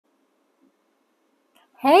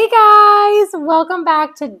Hey guys, welcome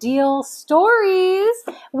back to Deal Stories.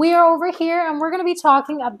 We are over here and we're going to be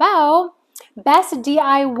talking about best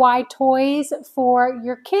DIY toys for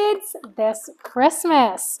your kids this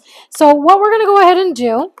Christmas. So what we're going to go ahead and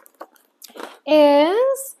do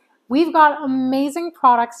is we've got amazing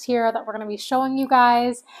products here that we're going to be showing you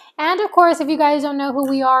guys. And of course, if you guys don't know who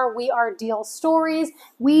we are Deal Stories.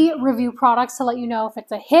 We review products to let you know if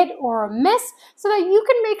it's a hit or a miss so that you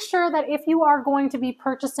can make sure that if you are going to be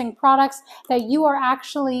purchasing products that you are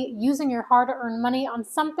actually using your hard-earned money on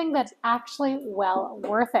something that's actually well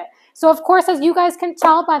worth it. So of course, as you guys can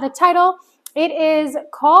tell by the title, it is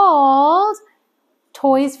called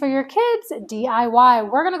Toys for Your Kids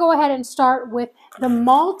DIY. We're going to go ahead and start with the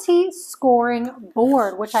multi-scoring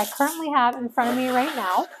board, which I currently have in front of me right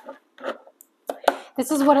now. This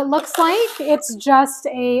is what it looks like. It's just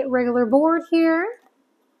a regular board here.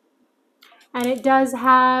 And it does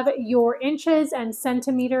have your inches and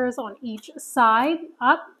centimeters on each side,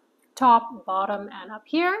 up, top, bottom, and up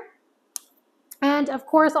here. And of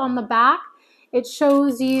course on the back, it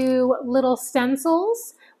shows you little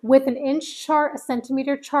stencils with an inch chart, a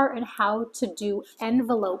centimeter chart, and how to do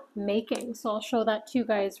envelope making. So I'll show that to you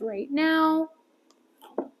guys right now.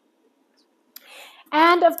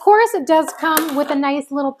 And of course, it does come with a nice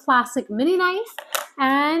little plastic mini knife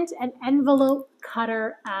and an envelope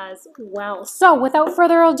cutter as well. So without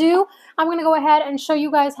further ado, I'm going to go ahead and show you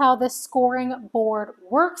guys how this scoring board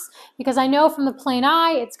works, because I know from the plain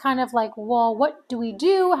eye, it's kind of like, well, what do we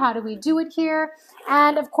do? How do we do it here?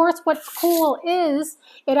 And of course, what's cool is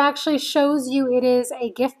it actually shows you it is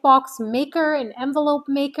a gift box maker, an envelope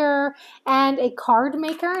maker, and a card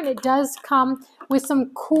maker. And it does come with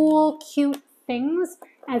some cool, cute things,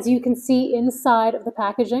 as you can see inside of the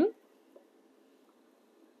packaging.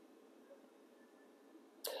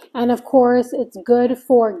 And of course, it's good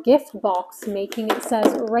for gift box making. It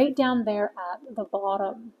says right down there at the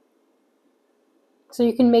bottom. So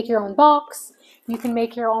you can make your own box, you can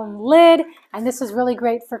make your own lid, and this is really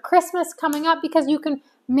great for Christmas coming up because you can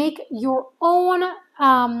make your own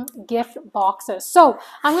gift boxes. So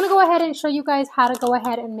I'm going to go ahead and show you guys how to go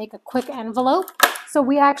ahead and make a quick envelope. So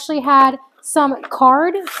we actually had some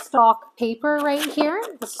card stock paper right here.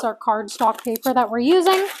 This is our card stock paper that we're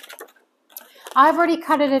using. I've already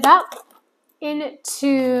cut it up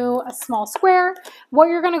into a small square. What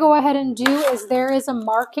you're going to go ahead and do is there is a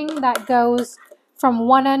marking that goes from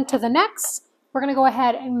one end to the next. We're going to go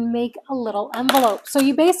ahead and make a little envelope. So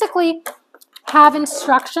you basically have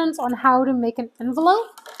instructions on how to make an envelope.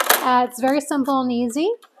 It's very simple and easy.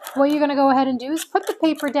 What you're going to go ahead and do is put the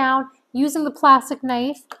paper down using the plastic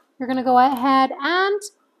knife. You're going to go ahead and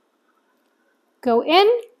go in,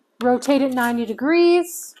 rotate it 90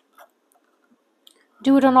 degrees.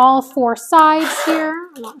 Do it on all four sides here.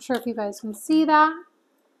 I'm not sure if you guys can see that.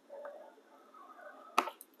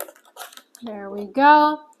 There we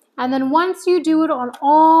go. And then once you do it on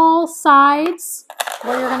all sides,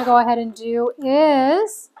 what you're going to go ahead and do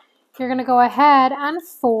is you're going to go ahead and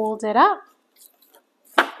fold it up.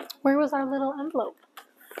 Where was our little envelope?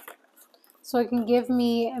 So it can give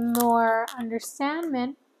me more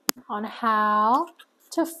understanding on how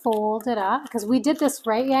to fold it up. Because we did this,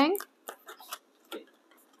 right, Yang?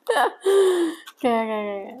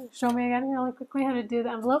 Okay. Show me again really quickly how to do the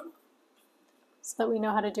envelope so that we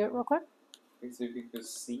know how to do it real quick. Okay, so if you can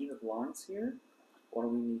see the lines here,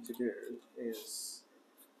 what we need to do is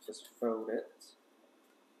just fold it,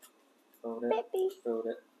 fold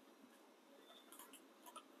it.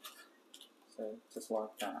 So just like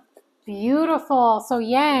that. Beautiful. So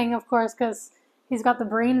Yang, of course, because he's got the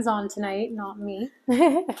brains on tonight, not me.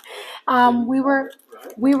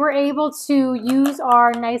 We were able to use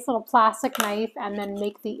our nice little plastic knife and then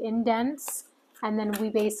make the indents. And then we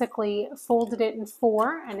basically folded it in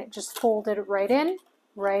four, and it just folded right in.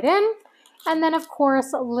 And then, of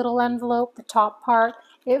course, a little envelope, the top part,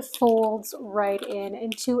 it folds right in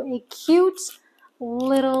into a cute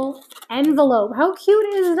little envelope. How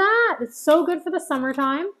cute is that? It's so good for the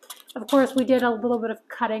summertime. Of course, we did a little bit of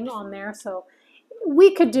cutting on there, so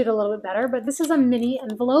we could do it a little bit better, but this is a mini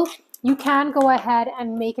envelope. You can go ahead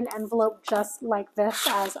and make an envelope just like this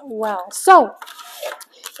as well. So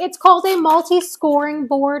it's called a multi-scoring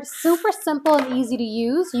board. Super simple and easy to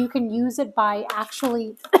use. You can use it by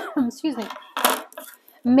actually, excuse me,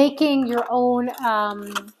 making your own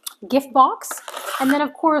gift box. And then,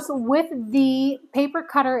 of course, with the paper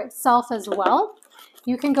cutter itself as well,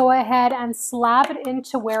 you can go ahead and slab it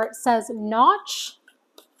into where it says notch.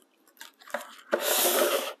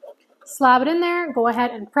 Slab it in there, go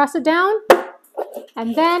ahead and press it down,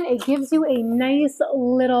 and then it gives you a nice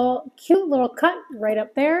little, cute little cut right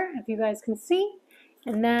up there, if you guys can see.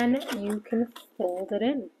 and then you can fold it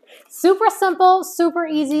in. Super simple, super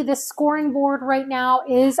easy. This scoring board right now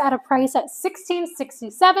is at a price at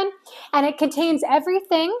 $16.67, and it contains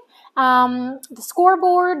everything, the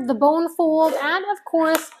scoreboard, the bone fold, and of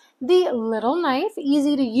course the little knife,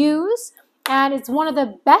 easy to use. And it's one of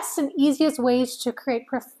the best and easiest ways to create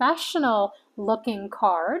professional looking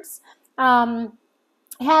cards. It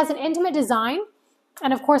has an intimate design,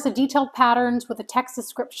 and of course, the detailed patterns with the text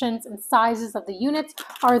descriptions and sizes of the units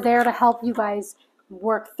are there to help you guys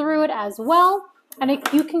work through it as well. And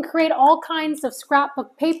you can create all kinds of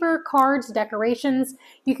scrapbook paper, cards, decorations.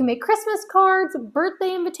 You can make Christmas cards,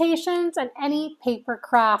 birthday invitations, and any paper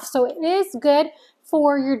craft. So it is good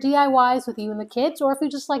for your DIYs with you and the kids, or if you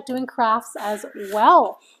just like doing crafts as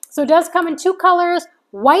well. So it does come in 2 colors,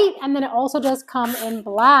 white, and then it also does come in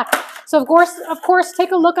black. So of course,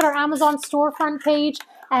 take a look at our Amazon storefront page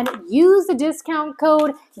and use the discount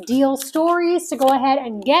code Dealstories to go ahead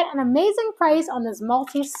and get an amazing price on this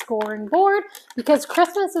multi-scoring board, because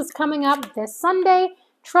Christmas is coming up this Sunday.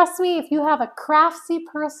 Trust me, if you have a craftsy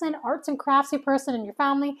person, arts and craftsy person in your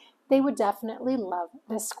family, they would definitely love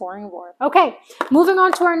this scoring board. Okay, moving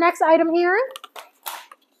on to our next item here.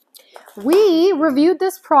 We reviewed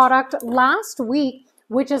this product last week,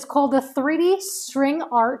 which is called the 3D string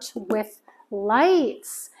art with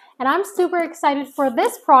lights. And I'm super excited for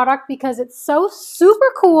this product because it's so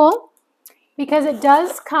super cool, because it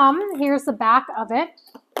does come, here's the back of it.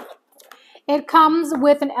 It comes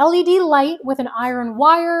with an LED light with an iron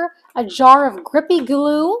wire, a jar of grippy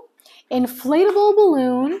glue, inflatable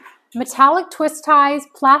balloon, metallic twist ties,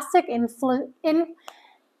 plastic inflation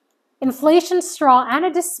straw, and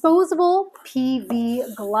a disposable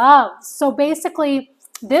PV glove. So basically,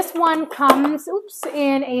 this one comes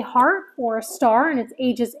in a heart or a star, and it's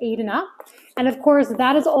ages 8 and up. And of course,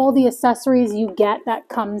 that is all the accessories you get that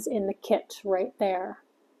comes in the kit right there.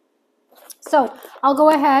 So I'll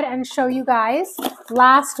go ahead and show you guys.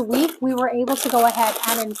 Last week, we were able to go ahead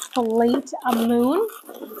and inflate a moon.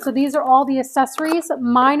 So these are all the accessories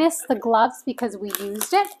minus the gloves because we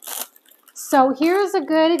used it. So here's a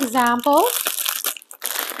good example.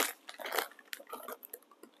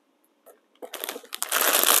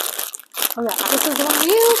 Oh yeah, this is the one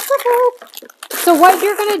we use. So what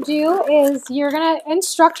you're going to do is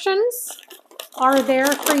instructions are there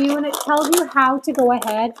for you, and it tells you how to go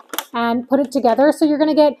ahead and put it together. So you're going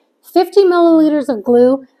to get 50 milliliters of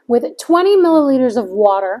glue with 20 milliliters of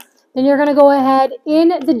water. Then you're going to go ahead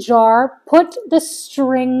in the jar, put the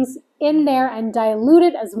strings in there and dilute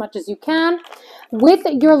it as much as you can. With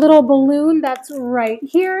your little balloon that's right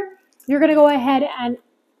here, you're going to go ahead and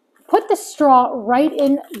put the straw right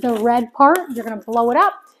in the red part. You're going to blow it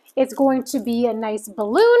up. It's going to be a nice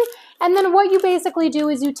balloon. And then what you basically do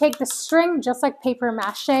is you take the string, just like paper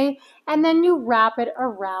mache, and then you wrap it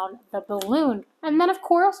around the balloon. And then, of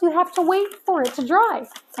course, you have to wait for it to dry.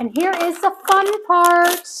 And here is the fun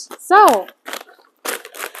part. So,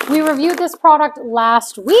 we reviewed this product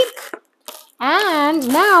last week, and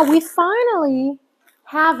now we finally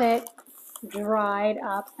have it dried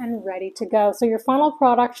up and ready to go. So your final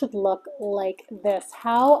product should look like this.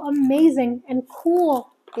 How amazing and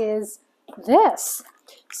cool is this?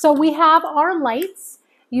 So we have our lights.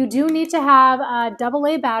 You do need to have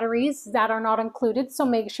AA batteries that are not included, so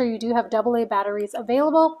make sure you do have AA batteries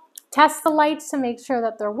available. Test the lights to make sure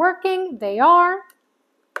that they're working. They are.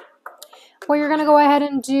 What you're going to go ahead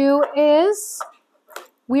and do is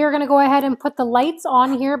we are going to go ahead and put the lights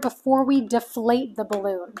on here before we deflate the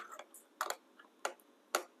balloon.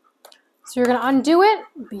 So you're going to undo it.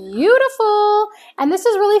 Beautiful. And this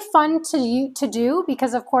is really fun to do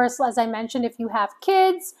because, of course, as I mentioned, if you have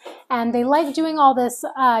kids and they like doing all this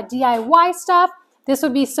DIY stuff, this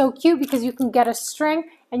would be so cute because you can get a string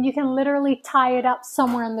and you can literally tie it up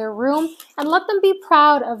somewhere in their room and let them be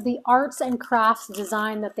proud of the arts and crafts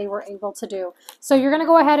design that they were able to do. So you're going to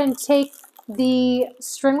go ahead and take the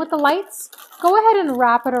string with the lights, go ahead and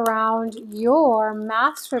wrap it around your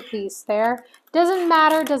masterpiece there. Doesn't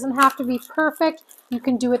matter, doesn't have to be perfect. You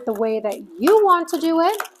can do it the way that you want to do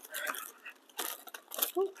it.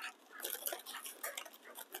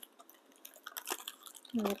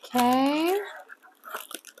 Okay.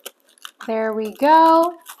 There we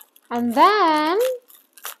go. And then,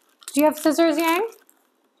 do you have scissors, Yang?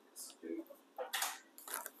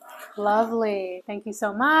 Lovely. Thank you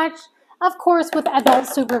so much. Of course, with adult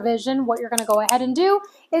supervision, what you're going to go ahead and do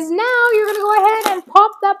is now you're going to go ahead and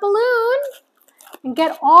pop that balloon and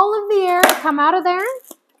get all of the air to come out of there.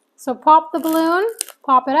 So pop the balloon,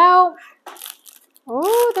 pop it out.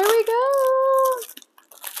 Oh, there we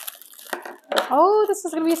go. Oh, this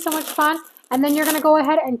is going to be so much fun. And then you're going to go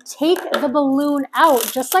ahead and take the balloon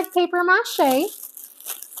out, just like paper mache.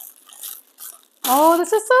 Oh,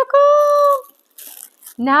 this is so cool.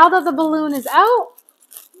 Now that the balloon is out,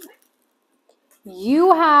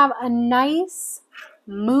 you have a nice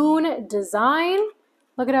moon design.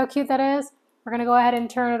 Look at how cute that is. We're going to go ahead and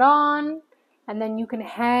turn it on, and then you can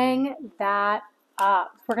hang that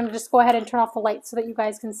up. We're going to just go ahead and turn off the lights so that you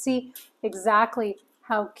guys can see exactly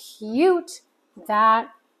how cute that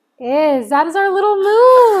is. That is our little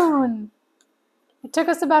moon. It took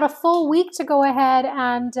us about a full week to go ahead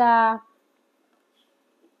and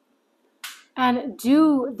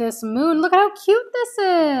do this moon. Look at how cute this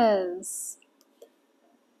is.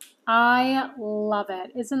 I love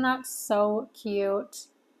it. Isn't that so cute?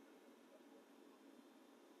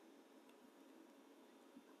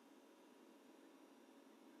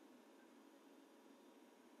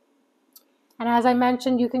 And as I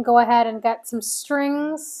mentioned, you can go ahead and get some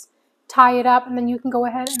strings, tie it up, and then you can go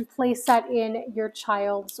ahead and place that in your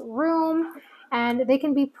child's room. And they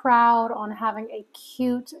can be proud on having a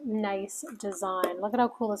cute, nice design. Look at how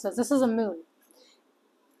cool this is. This is a moon.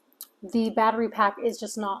 The battery pack is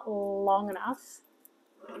just not long enough.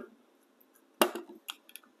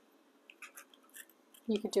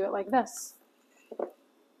 You could do it like this.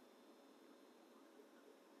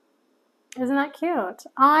 Isn't that cute?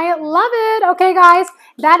 I love it. Okay, guys,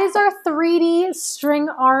 that is our 3D string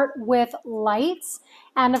art with lights.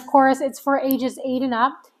 And of course, it's for ages 8 and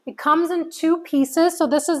up. It comes in 2 pieces. So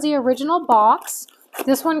this is the original box.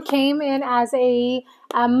 This one came in as a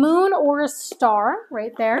moon or a star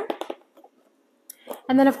right there.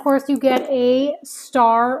 And then, of course, you get a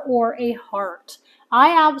star or a heart.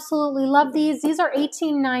 I absolutely love these. These are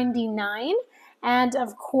 $18.99. And,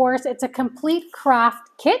 of course, it's a complete craft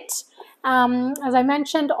kit. As I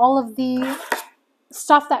mentioned, all of the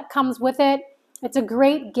stuff that comes with it. It's a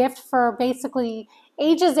great gift for basically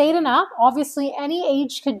ages 8 and up. Obviously, any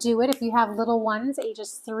age could do it if you have little ones,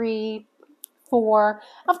 ages 3, 4.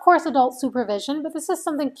 Of course, adult supervision. But this is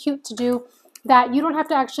something cute to do that you don't have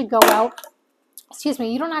to actually go out.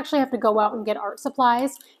 You don't actually have to go out and get art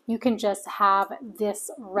supplies. You can just have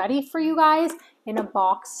this ready for you guys in a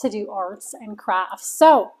box to do arts and crafts.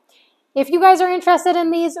 So if you guys are interested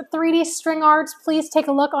in these 3D string arts, please take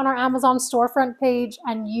a look on our Amazon storefront page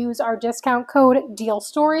and use our discount code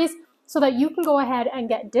Dealstories so that you can go ahead and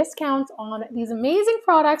get discounts on these amazing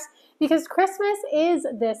products, because Christmas is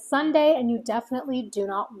this Sunday and you definitely do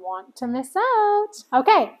not want to miss out.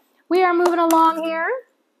 Okay, we are moving along here.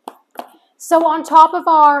 So on top of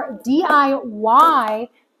our DIY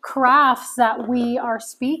crafts that we are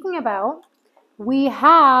speaking about, we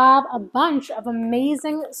have a bunch of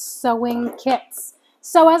amazing sewing kits.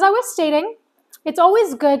 So as I was stating, it's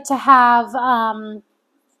always good to have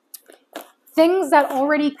things that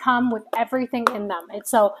already come with everything in them.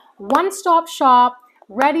 It's a one-stop shop,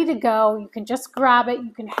 ready to go. You can just grab it,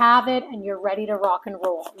 you can have it, and you're ready to rock and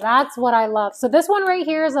roll. That's what I love. So this one right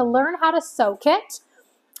here is a Learn How to Sew kit.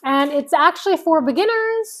 And it's actually for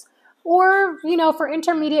beginners or, for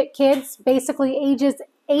intermediate kids, basically ages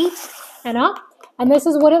 8 and up. And this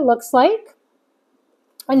is what it looks like.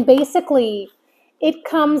 And basically, it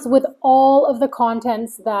comes with all of the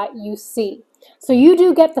contents that you see. So you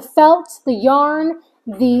do get the felt, the yarn,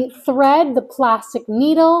 the thread, the plastic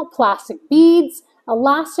needle, plastic beads,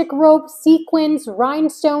 elastic rope, sequins,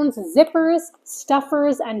 rhinestones, zippers,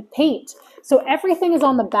 stuffers, and paint. So everything is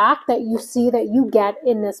on the back that you see that you get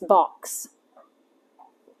in this box.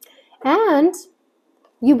 And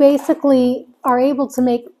you basically are able to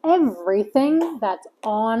make everything that's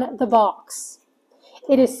on the box.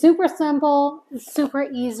 It is super simple, super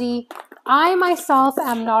easy. I myself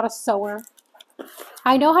am not a sewer.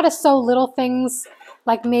 I know how to sew little things,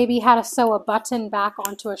 like maybe how to sew a button back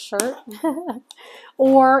onto a shirt.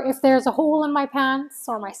 Or if there's a hole in my pants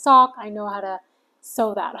or my sock, I know how to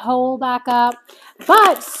sew that hole back up.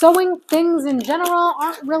 But sewing things in general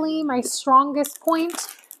aren't really my strongest point,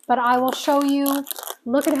 but I will show you.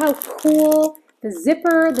 Look at how cool the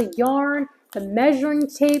zipper, the yarn, the measuring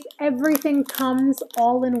tape, everything comes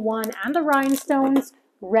all in one, and the rhinestones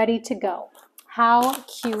ready to go. How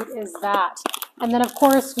cute is that? And then, of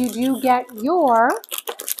course, you do get your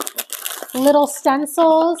little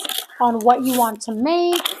stencils on what you want to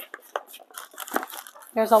make.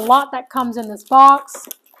 There's a lot that comes in this box.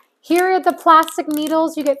 Here are the plastic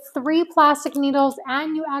needles. You get 3 plastic needles,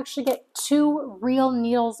 and you actually get 2 real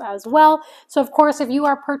needles as well. So, of course, if you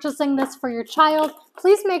are purchasing this for your child,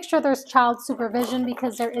 please make sure there's child supervision,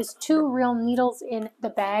 because there is 2 real needles in the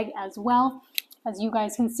bag as well. As you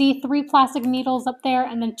guys can see, 3 plastic needles up there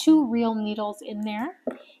and then 2 real needles in there.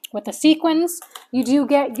 with the sequins. You do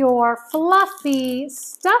get your fluffy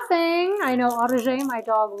stuffing. I know Aubergine, my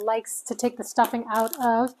dog, likes to take the stuffing out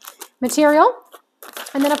of material.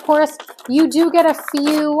 And then, of course, you do get a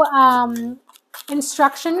few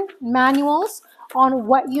instruction manuals on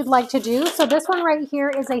what you'd like to do. So this one right here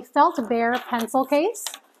is a felt bear pencil case.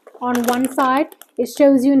 On one side, it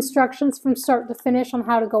shows you instructions from start to finish on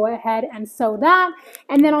how to go ahead and sew that.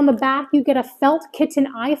 And then on the back, you get a felt kitten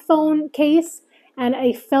iPhone case and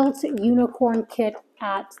a felt unicorn kit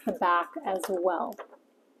at the back as well.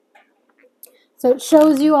 So it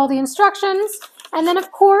shows you all the instructions. And then,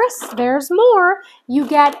 of course, there's more. You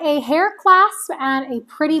get a hair clasp and a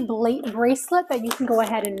pretty bracelet that you can go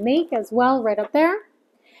ahead and make as well right up there.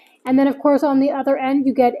 And then, of course, on the other end,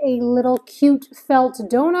 you get a little cute felt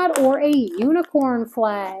donut or a unicorn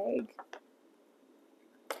flag.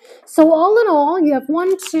 So all in all, you have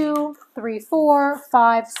 1, 2, 3, 4,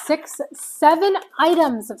 5, 6, 7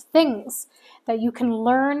 items of things that you can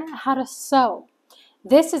learn how to sew.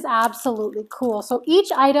 This is absolutely cool. So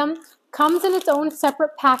each item comes in its own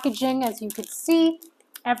separate packaging. As you can see,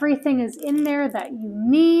 everything is in there that you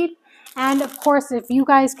need. And of course, if you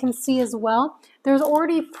guys can see as well, there's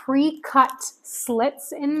already pre-cut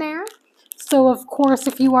slits in there. So of course,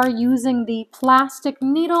 if you are using the plastic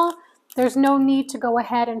needle, there's no need to go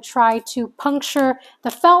ahead and try to puncture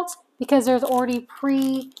the felt because there's already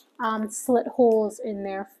pre-slit holes in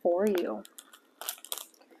there for you.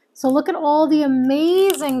 So look at all the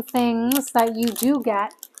amazing things that you do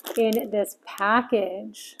get in this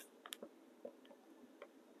package.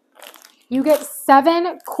 You get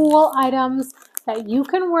 7 cool items that you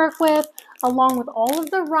can work with, along with all of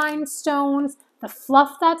the rhinestones, the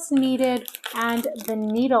fluff that's needed, and the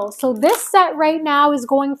needle. So this set right now is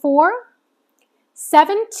going for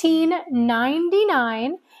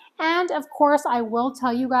 $17.99. And of course, I will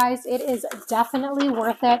tell you guys, it is definitely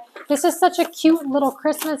worth it. This is such a cute little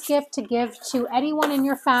Christmas gift to give to anyone in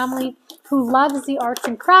your family who loves the arts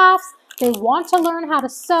and crafts. They want to learn how to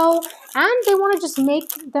sew, and they want to just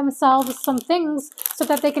make themselves some things so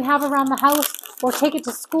that they can have around the house or take it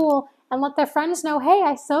to school and let their friends know, hey,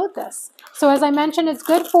 I sewed this. So as I mentioned, it's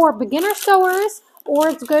good for beginner sewers, or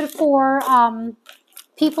it's good for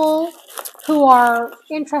people who are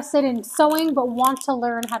interested in sewing but want to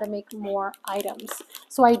learn how to make more items.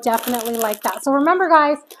 So I definitely like that. So remember,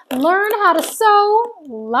 guys, learn how to sew.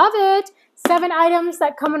 Love it. 7 items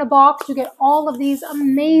that come in a box. You get all of these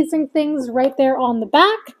amazing things right there on the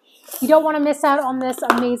back. You don't want to miss out on this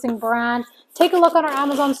amazing brand. Take a look on our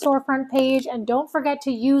Amazon storefront page, and don't forget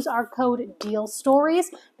to use our code Dealstories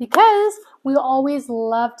because we always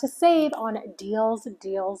love to save on deals,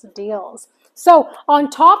 deals, deals. So on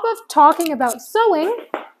top of talking about sewing,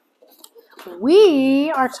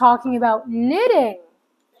 we are talking about knitting.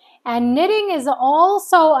 And knitting is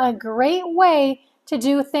also a great way to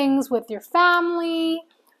do things with your family,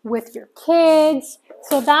 with your kids.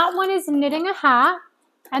 So that one is knitting a hat,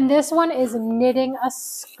 and this one is knitting a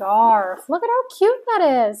scarf. Look at how cute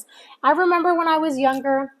that is. I remember when I was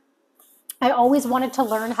younger, I always wanted to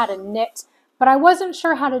learn how to knit, but I wasn't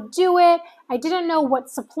sure how to do it. I didn't know what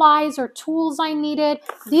supplies or tools I needed.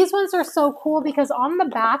 These ones are so cool because on the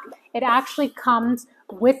back, it actually comes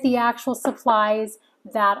with the actual supplies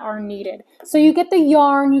that are needed. So you get the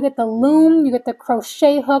yarn, you get the loom, you get the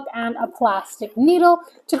crochet hook, and a plastic needle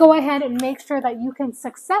to go ahead and make sure that you can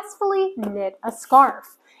successfully knit a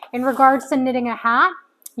scarf. In regards to knitting a hat,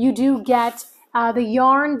 you do get the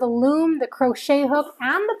yarn, the loom, the crochet hook,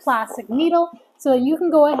 and the plastic needle so that you can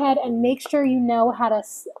go ahead and make sure you know how to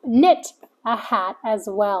knit a hat as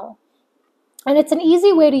well. And it's an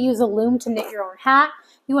easy way to use a loom to knit your own hat.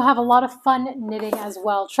 You will have a lot of fun knitting as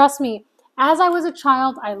well. Trust me, as I was a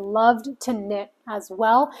child, I loved to knit as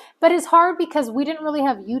well, but it's hard because we didn't really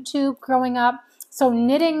have YouTube growing up. So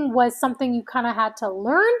knitting was something you kind of had to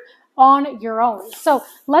learn on your own. So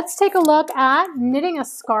let's take a look at knitting a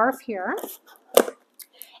scarf here.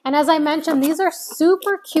 And as I mentioned, these are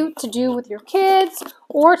super cute to do with your kids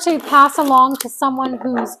or to pass along to someone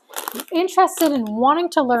who's interested in wanting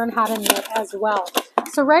to learn how to knit as well.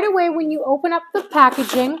 So right away, when you open up the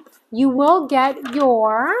packaging, you will get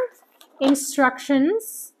your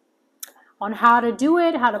instructions on how to do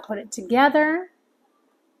it, how to put it together.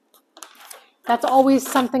 That's always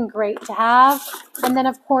something great to have. And then,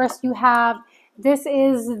 of course, you have, this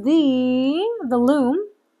is the loom.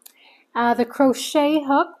 The crochet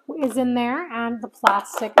hook is in there and the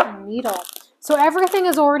plastic needle. So everything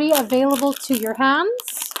is already available to your hands.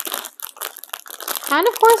 And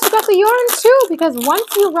of course, you got the yarns too, because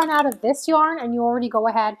once you run out of this yarn and you already go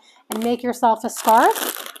ahead and make yourself a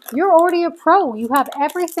scarf, you're already a pro. You have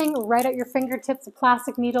everything right at your fingertips, the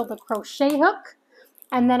plastic needle, the crochet hook,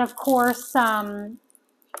 and then of course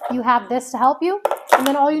you have this to help you. And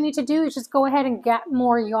then all you need to do is just go ahead and get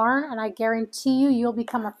more yarn, and I guarantee you, you'll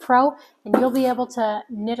become a pro and you'll be able to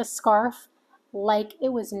knit a scarf like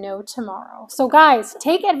it was no tomorrow. So guys,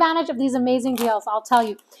 take advantage of these amazing deals. I'll tell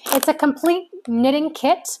you, it's a complete knitting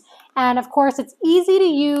kit. And of course, it's easy to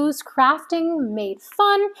use, crafting made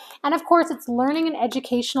fun. And of course, it's learning and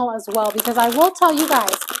educational as well, because I will tell you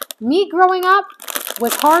guys, me growing up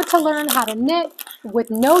was hard to learn how to knit with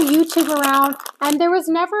no YouTube around. And there was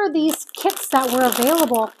never these kits that were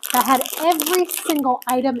available that had every single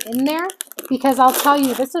item in there, because I'll tell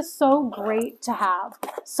you, this is so great to have.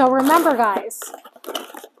 So remember, guys,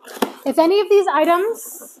 if any of these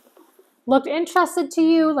items looked interested to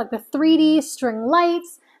you, like the 3D string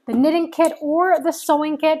lights, the knitting kit, or the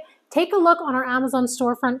sewing kit, take a look on our Amazon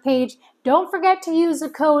storefront page. Don't forget to use the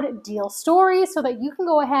code Dealstories so that you can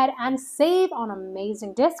go ahead and save on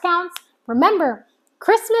amazing discounts. Remember,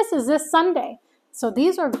 Christmas is this Sunday, so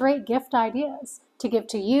these are great gift ideas to give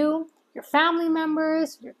to you, your family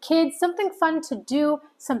members, your kids, something fun to do,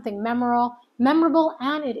 something memorable,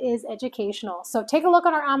 and it is educational. So take a look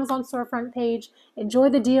on our Amazon storefront page. Enjoy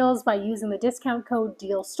the deals by using the discount code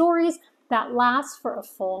Dealstories that lasts for a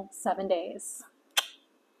full 7 days.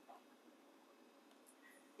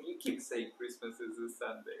 You keep saying Christmas is a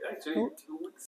Sunday. Actually, 2 weeks